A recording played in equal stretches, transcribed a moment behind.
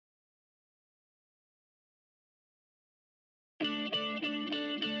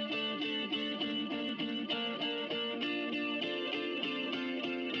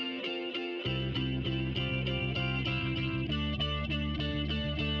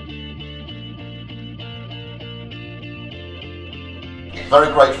very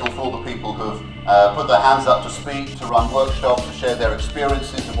grateful for all the people who have put their hands up to speak, to run workshops, to share their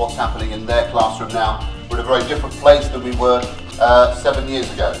experiences of what's happening in their classroom now. We're in a very different place than we were 7 years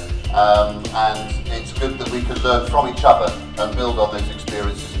ago. And it's good that we can learn from each other and build on those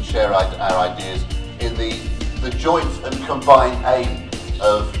experiences and share our ideas in the joint and combined aim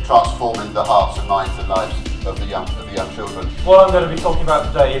of transforming the hearts and minds and lives of the young children. What I'm going to be talking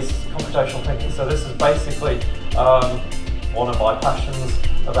about today is computational thinking. So this is basically one of my passions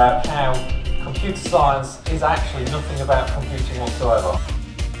about how computer science is actually nothing about computing whatsoever.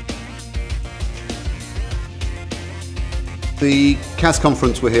 The CAS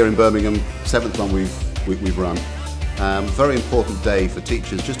conference, we're here in Birmingham, 7th one we've run. Very important day for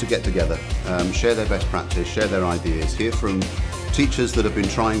teachers just to get together, share their best practice, share their ideas, hear from teachers that have been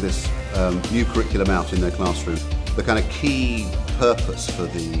trying this new curriculum out in their classroom. The kind of key purpose for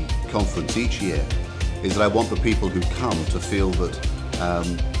the conference each year is that I want the people who come to feel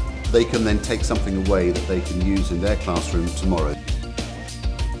that they can then take something away that they can use in their classroom tomorrow.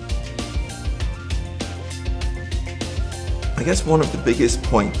 I guess one of the biggest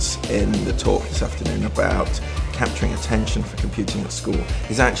points in the talk this afternoon about capturing attention for computing at school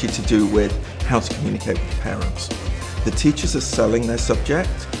is actually to do with how to communicate with the parents. The teachers are selling their subject,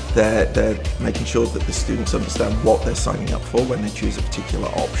 they're making sure that the students understand what they're signing up for when they choose a particular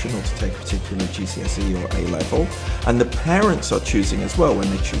option or to take a particular GCSE or A-level, and the parents are choosing as well when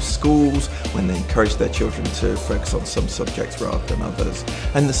they choose schools, when they encourage their children to focus on some subjects rather than others.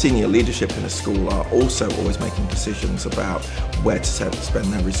 And the senior leadership in a school are also always making decisions about where to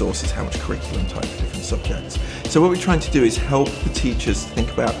spend their resources, how much curriculum type for different subjects. So what we're trying to do is help the teachers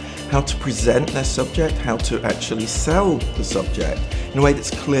think about how to present their subject, how to actually sell the subject in a way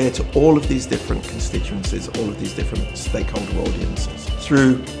that's clear to all of these different constituencies, all of these different stakeholder audiences,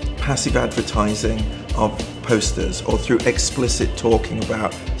 through passive advertising of posters or through explicit talking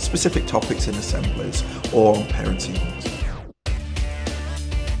about specific topics in assemblies or on parents' evenings.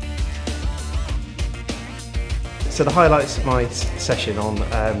 So the highlights of my session on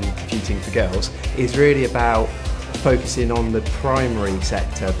computing for girls is really about focusing on the primary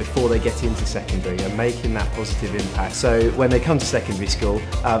sector before they get into secondary and making that positive impact. So when they come to secondary school,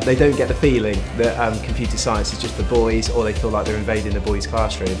 they don't get the feeling that computer science is just for boys, or they feel like they're invading the boys'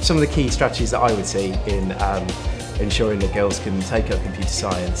 classroom. Some of the key strategies that I would see in ensuring that girls can take up computer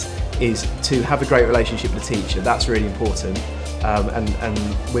science is to have a great relationship with the teacher. That's really important,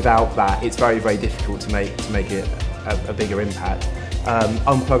 and without that it's very, very difficult to make it a bigger impact.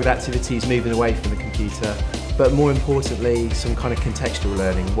 Unplugged activities, moving away from the computer, but more importantly some kind of contextual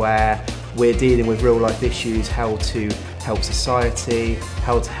learning where we're dealing with real life issues, how to help society,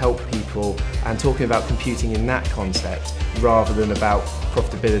 how to help people, and talking about computing in that concept rather than about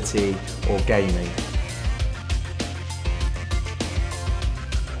profitability or gaming.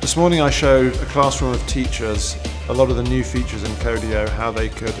 This morning I showed a classroom of teachers a lot of the new features in Codio, how they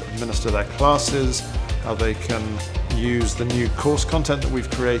could administer their classes, how they can use the new course content that we've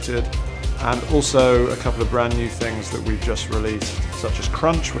created, and also a couple of brand new things that we've just released, such as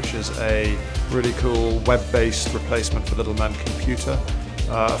Crunch, which is a really cool web-based replacement for Little Man Computer,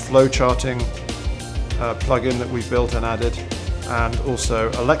 a flow charting plugin that we've built and added, and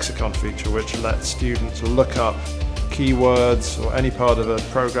also a lexicon feature which lets students look up keywords or any part of a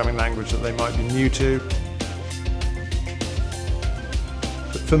programming language that they might be new to.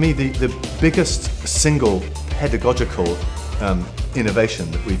 For me, the biggest single pedagogical innovation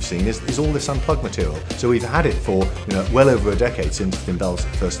that we've seen is all this Unplugged material. So we've had it for well over a decade since Tim Bell's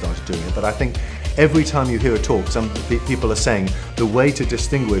first started doing it, but I think every time you hear a talk, some people are saying the way to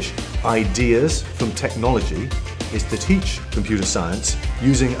distinguish ideas from technology is to teach computer science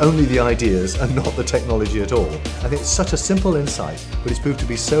using only the ideas and not the technology at all. I think it's such a simple insight, but it's proved to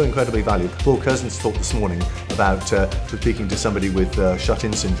be so incredibly valuable. Paul Curzon's talk this morning about speaking to somebody with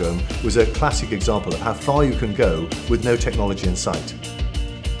shut-in syndrome was a classic example of how far you can go with no technology in sight.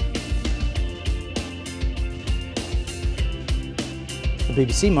 The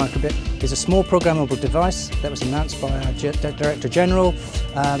BBC Microbit is a small programmable device that was announced by our Director General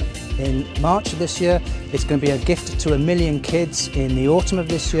in March of this year. It's going to be a gift to 1 million kids in the autumn of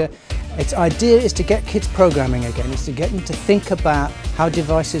this year. Its idea is to get kids programming again. It's to get them to think about how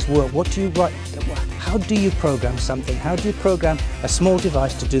devices work. What do you write? How do you program something? How do you program a small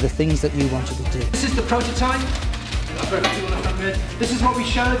device to do the things that you want it to do? This is the prototype. This is what we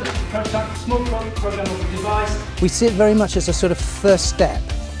showed, the prototype, small programmable device. We see it very much as a sort of first step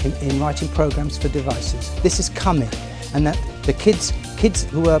in writing programs for devices. This is coming, and that the kids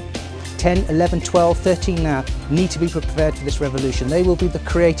who are 10, 11, 12, 13 now need to be prepared for this revolution. They will be the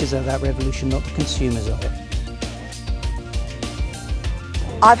creators of that revolution, not the consumers of it.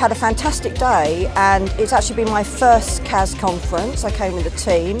 I've had a fantastic day, and it's actually been my first CAS conference. I came with a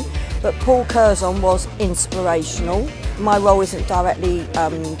team, but Paul Curzon was inspirational. My role isn't directly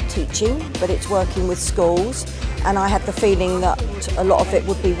teaching, but it's working with schools, and I had the feeling that a lot of it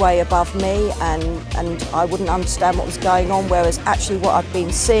would be way above me, and I wouldn't understand what was going on, whereas actually what I've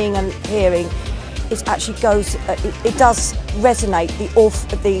been seeing and hearing, it actually goes, it does resonate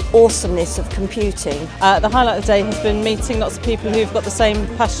the awesomeness of computing. The highlight of the day has been meeting lots of people who've got the same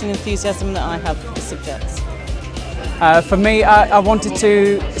passion and enthusiasm that I have for the subjects. For me, I wanted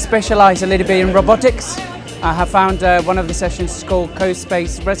to specialise a little bit in robotics. I have found one of the sessions is called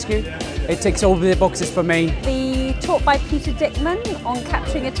Co-Space Rescue. It ticks all the boxes for me. The talk by Peter Dickman on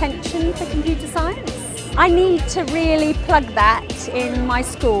capturing attention for computer science. I need to really plug that in my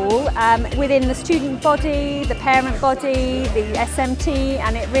school within the student body, the parent body, the SMT,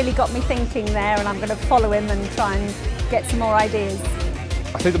 and it really got me thinking there, and I'm going to follow him and try and get some more ideas.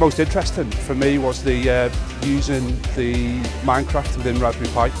 I think the most interesting for me was the using the Minecraft within Raspberry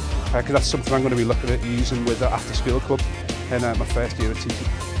Pi, because that's something I'm going to be looking at using with the after school club in my first year of teaching.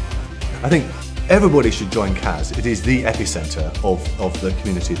 I think everybody should join CAS. It is the epicenter of the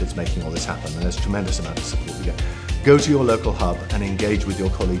community that's making all this happen, and there's a tremendous amount of support we get. Go to your local hub and engage with your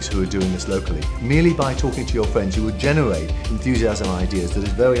colleagues who are doing this locally. Merely by talking to your friends, you will generate enthusiasm and ideas that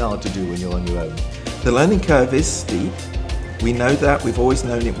is very hard to do when you're on your own. The learning curve is steep. We know that, we've always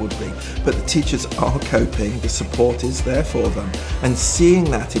known it would be, but the teachers are coping, the support is there for them, and seeing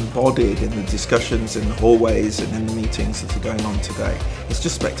that embodied in the discussions in the hallways and in the meetings that are going on today, it's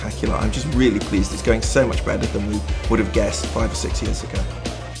just spectacular. I'm just really pleased it's going so much better than we would have guessed 5 or 6 years ago.